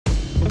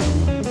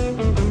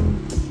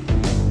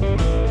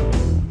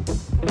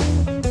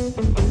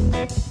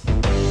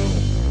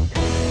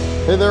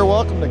Hey there,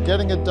 welcome to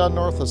Getting It Done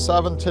North of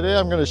 7. Today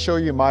I'm going to show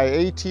you my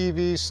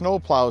ATV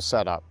snowplow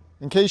setup.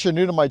 In case you're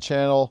new to my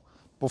channel,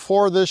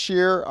 before this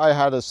year I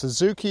had a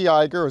Suzuki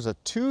Eiger. It was a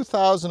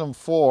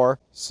 2004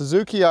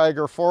 Suzuki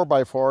Eiger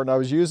 4x4 and I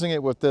was using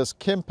it with this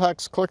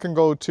Kimpex Click and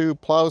Go 2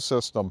 plow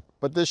system.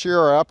 But this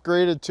year I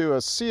upgraded to a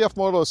CF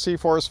Moto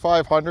C-Force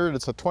 500.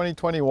 It's a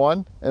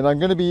 2021 and I'm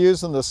going to be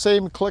using the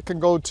same Click and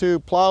Go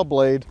 2 plow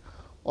blade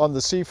on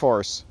the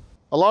C-Force.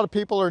 A lot of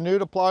people are new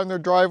to plowing their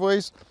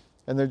driveways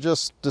and they're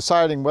just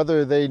deciding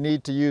whether they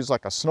need to use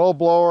like a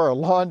snowblower, a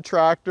lawn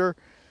tractor.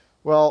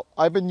 Well,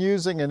 I've been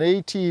using an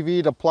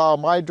ATV to plow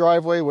my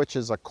driveway, which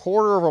is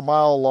 1/4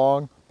 mile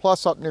long.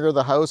 Plus up near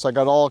the house, I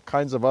got all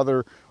kinds of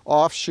other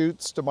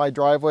offshoots to my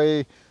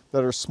driveway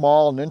that are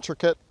small and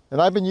intricate.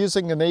 And I've been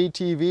using an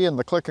ATV and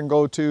the Click and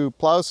Go 2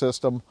 plow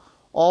system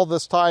all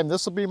this time.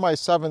 This will be my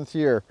 7th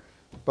year.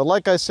 But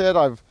like I said,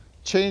 I've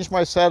changed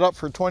my setup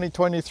for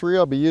 2023.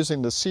 I'll be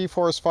using the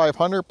C-Force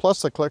 500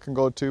 plus the Click and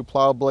Go 2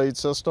 plow blade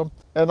system.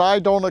 And I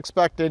don't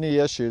expect any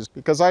issues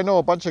because I know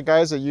a bunch of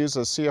guys that use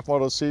a CF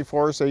Moto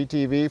C-Force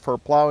ATV for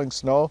plowing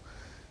snow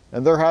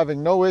and they're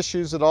having no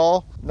issues at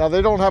all. Now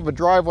they don't have a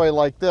driveway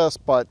like this,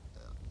 but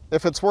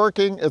if it's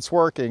working, it's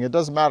working. It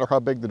doesn't matter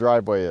how big the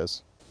driveway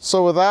is.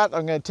 So with that,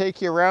 I'm going to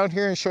take you around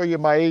here and show you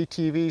my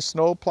ATV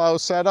snow plow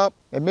setup,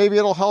 and maybe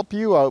it'll help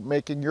you out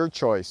making your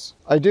choice.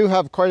 I do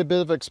have quite a bit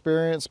of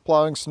experience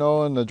plowing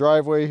snow in the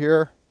driveway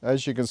here.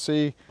 As you can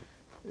see,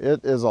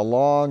 it is a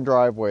long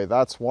driveway.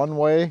 That's one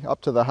way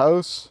up to the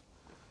house,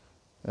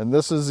 and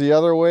this is the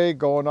other way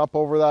going up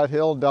over that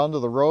hill and down to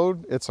the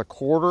road. It's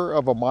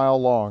 1/4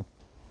 mile long.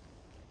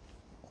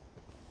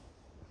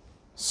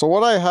 So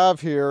what I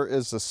have here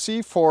is the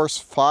C-Force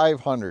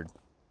 500.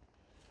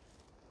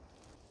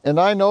 And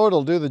I know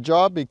it'll do the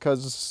job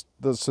because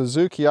the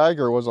Suzuki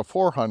Eiger was a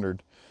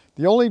 400.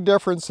 The only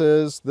difference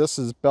is this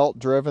is belt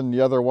driven,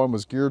 the other one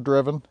was gear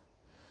driven.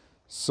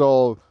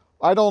 So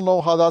I don't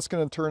know how that's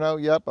going to turn out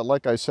yet, but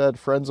like I said,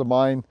 friends of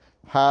mine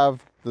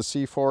have the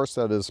C-Force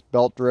that is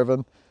belt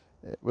driven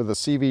with a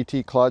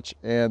CVT clutch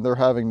and they're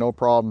having no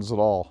problems at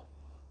all.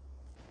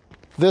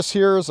 This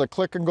here is a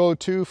Click and Go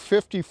 2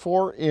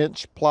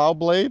 54-inch plow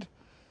blade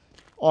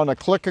on a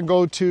Click and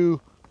Go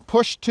 2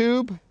 push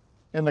tube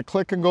and the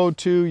Click and Go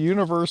 2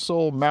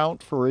 universal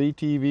mount for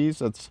ATVs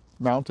that's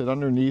mounted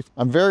underneath.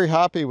 I'm very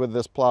happy with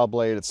this plow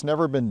blade. It's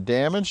never been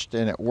damaged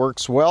and it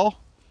works well.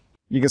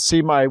 You can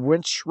see my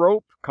winch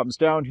rope comes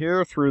down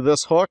here through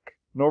this hook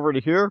and over to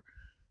here.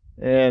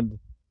 And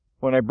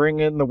when I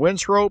bring in the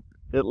winch rope,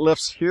 it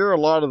lifts here.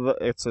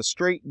 It's a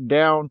straight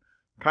down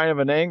kind of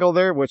an angle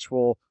there, which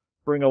will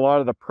bring a lot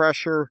of the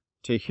pressure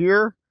to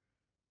here,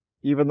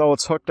 even though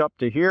it's hooked up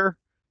to here,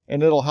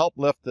 and it'll help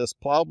lift this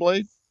plow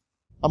blade.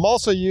 I'm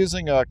also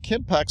using a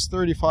Kimpex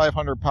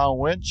 3,500 pound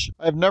winch.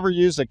 I've never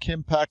used a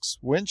Kimpex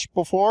winch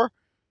before.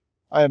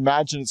 I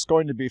imagine it's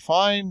going to be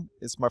fine.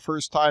 It's my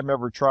first time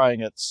ever trying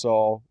it,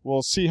 so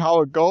we'll see how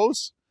it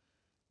goes.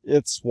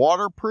 It's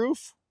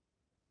waterproof.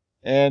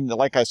 And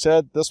like I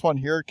said, this one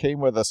here came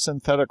with a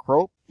synthetic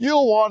rope.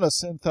 You'll want a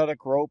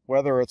synthetic rope,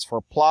 whether it's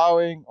for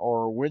plowing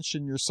or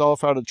winching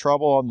yourself out of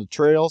trouble on the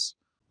trails.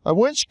 A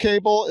winch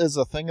cable is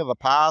a thing of the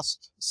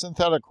past.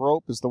 Synthetic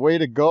rope is the way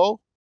to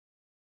go.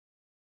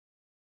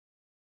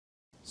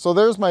 So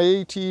there's my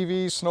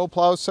ATV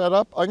snowplow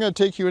setup. I'm going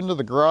to take you into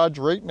the garage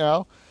right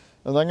now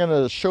and I'm going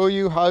to show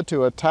you how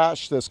to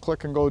attach this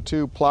Click and Go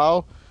 2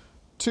 plow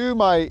to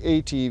my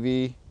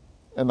ATV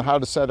and how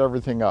to set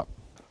everything up.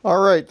 All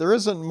right, there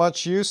isn't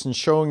much use in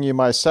showing you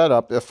my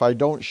setup if I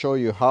don't show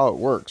you how it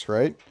works,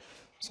 right?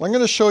 So I'm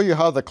going to show you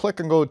how the Click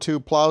and Go 2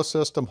 plow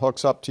system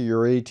hooks up to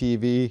your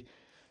ATV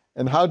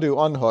and how to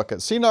unhook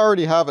it. See, I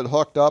already have it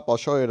hooked up. I'll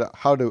show you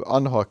how to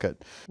unhook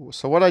it.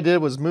 So what I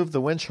did was move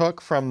the winch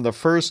hook from the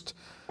first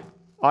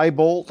eye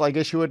bolt, I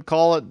guess you would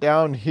call it,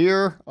 down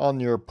here on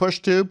your push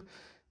tube.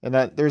 And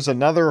that there's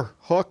another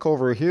hook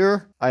over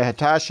here. I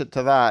attach it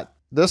to that.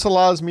 This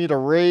allows me to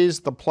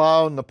raise the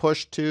plow and the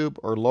push tube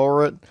or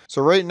lower it.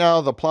 So right now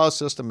the plow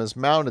system is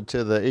mounted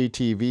to the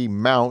ATV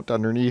mount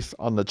underneath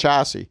on the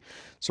chassis.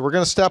 So we're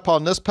going to step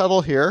on this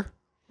pedal here.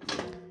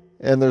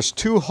 And there's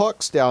 2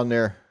 hooks down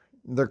there.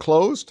 They're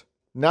closed.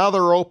 Now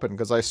they're open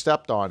because I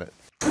stepped on it.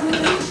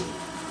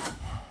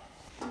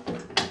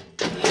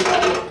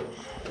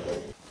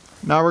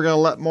 Now we're going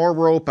to let more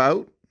rope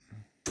out.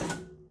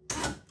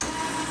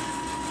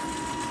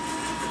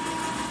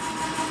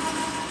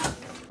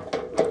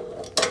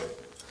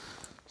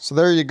 So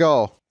there you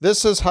go.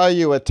 This is how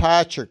you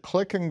attach your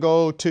Click and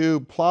Go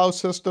 2 plow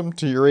system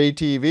to your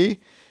ATV.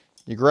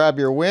 You grab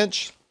your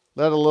winch,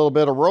 let a little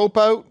bit of rope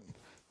out.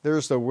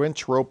 There's the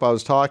winch rope I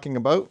was talking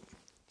about.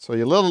 So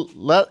you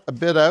let a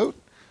bit out.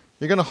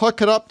 You're going to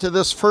hook it up to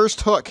this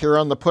first hook here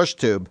on the push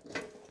tube.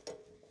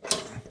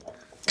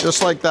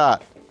 Just like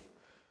that.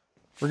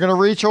 We're going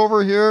to reach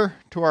over here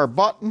to our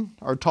button,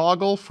 our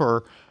toggle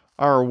for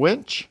our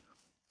winch,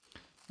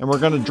 and we're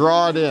going to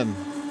draw it in.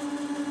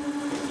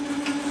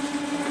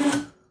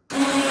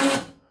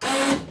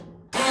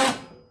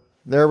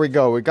 There we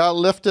go. We got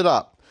lifted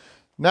up.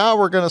 Now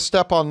we're going to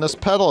step on this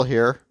pedal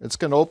here. It's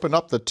going to open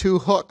up the two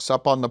hooks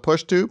up on the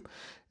push tube,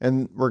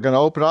 and we're going to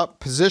open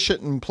up, position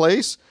it in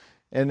place,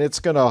 and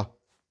it's going to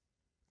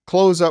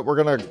close up.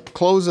 We're going to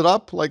close it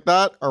up like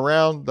that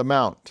around the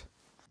mount.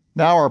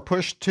 Now our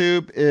push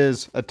tube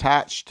is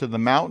attached to the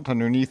mount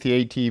underneath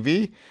the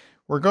ATV.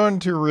 We're going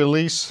to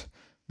release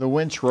the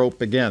winch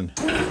rope again.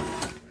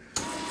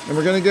 And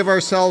we're going to give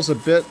ourselves a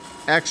bit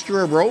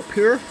extra rope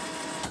here.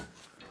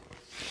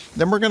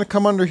 Then we're going to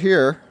come under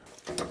here.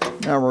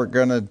 Now we're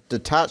going to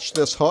detach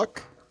this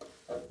hook.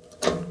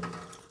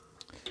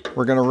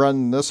 We're going to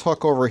run this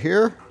hook over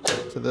here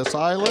to this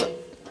eyelet.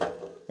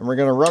 And we're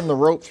going to run the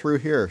rope through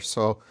here.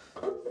 So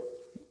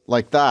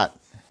like that.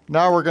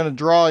 Now we're going to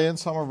draw in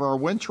some of our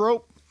winch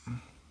rope.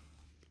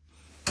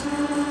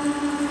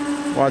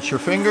 Watch your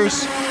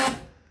fingers.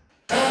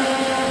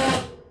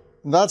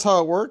 And that's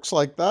how it works,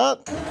 like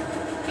that.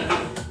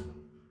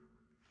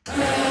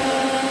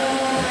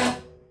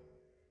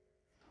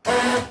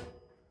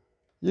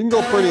 You can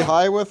go pretty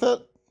high with it.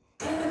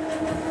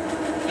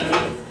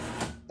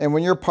 And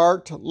when you're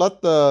parked,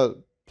 let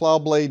the plow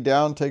blade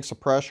down, takes the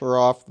pressure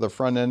off the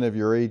front end of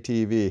your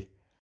ATV.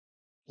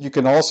 You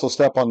can also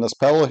step on this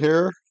pedal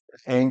here,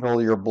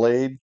 angle your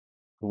blade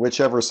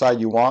whichever side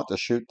you want to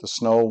shoot the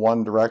snow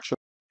one direction.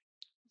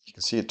 You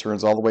can see it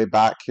turns all the way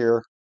back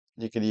here.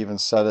 You can even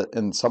set it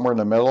in somewhere in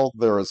the middle.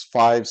 There is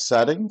 5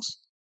 settings.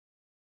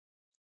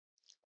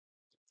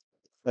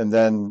 And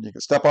then you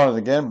can step on it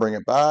again, bring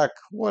it back,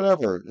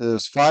 whatever.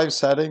 There's 5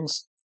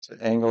 settings to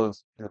angle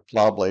your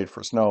plow blade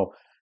for snow.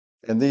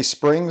 And these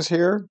springs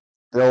here,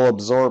 they'll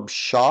absorb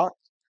shock.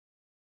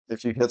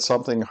 If you hit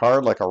something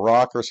hard like a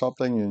rock or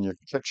something and you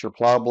kick your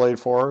plow blade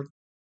forward,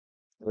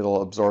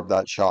 it'll absorb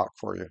that shock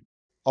for you.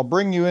 I'll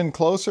bring you in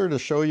closer to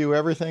show you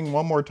everything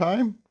one more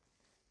time.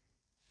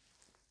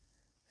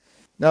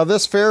 Now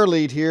this fair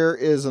lead here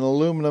is an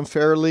aluminum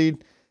fair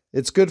lead.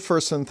 It's good for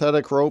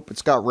synthetic rope.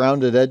 It's got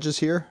rounded edges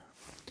here.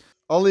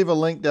 I'll leave a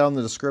link down in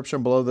the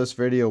description below this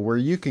video where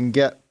you can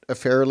get a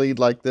fair lead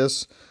like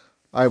this.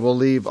 I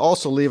will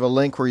also leave a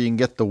link where you can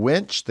get the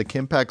winch, the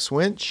Kimpex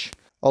winch.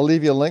 I'll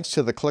leave you links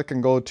to the click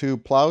and go to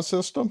plow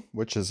system,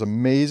 which is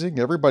amazing.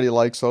 Everybody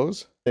likes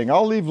those.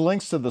 I'll leave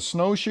links to the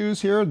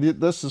snowshoes here.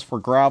 This is for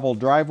gravel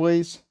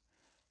driveways.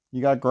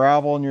 You got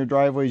gravel in your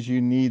driveways,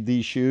 you need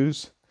these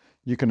shoes.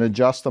 You can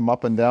adjust them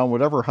up and down,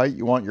 whatever height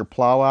you want your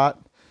plow at.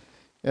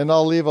 And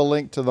I'll leave a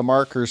link to the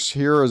markers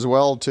here as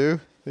well too.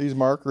 These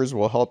markers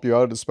will help you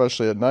out,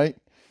 especially at night,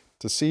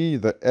 to see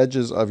the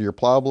edges of your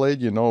plow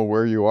blade. You know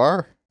where you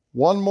are.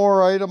 One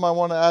more item I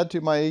want to add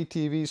to my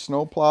ATV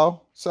snowplow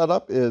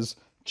setup is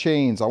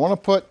chains. I want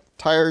to put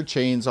tire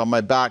chains on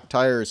my back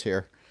tires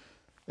here.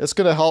 It's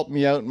going to help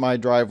me out in my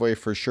driveway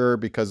for sure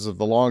because of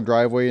the long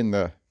driveway and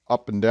the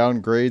up and down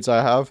grades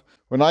I have.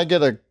 When I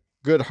get a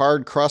good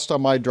hard crust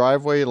on my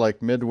driveway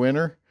like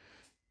midwinter,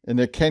 and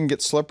it can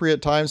get slippery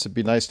at times, it'd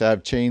be nice to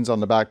have chains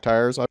on the back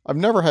tires. I've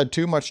never had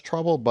too much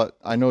trouble, but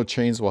I know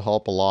chains will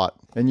help a lot.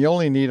 And you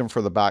only need them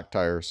for the back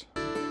tires.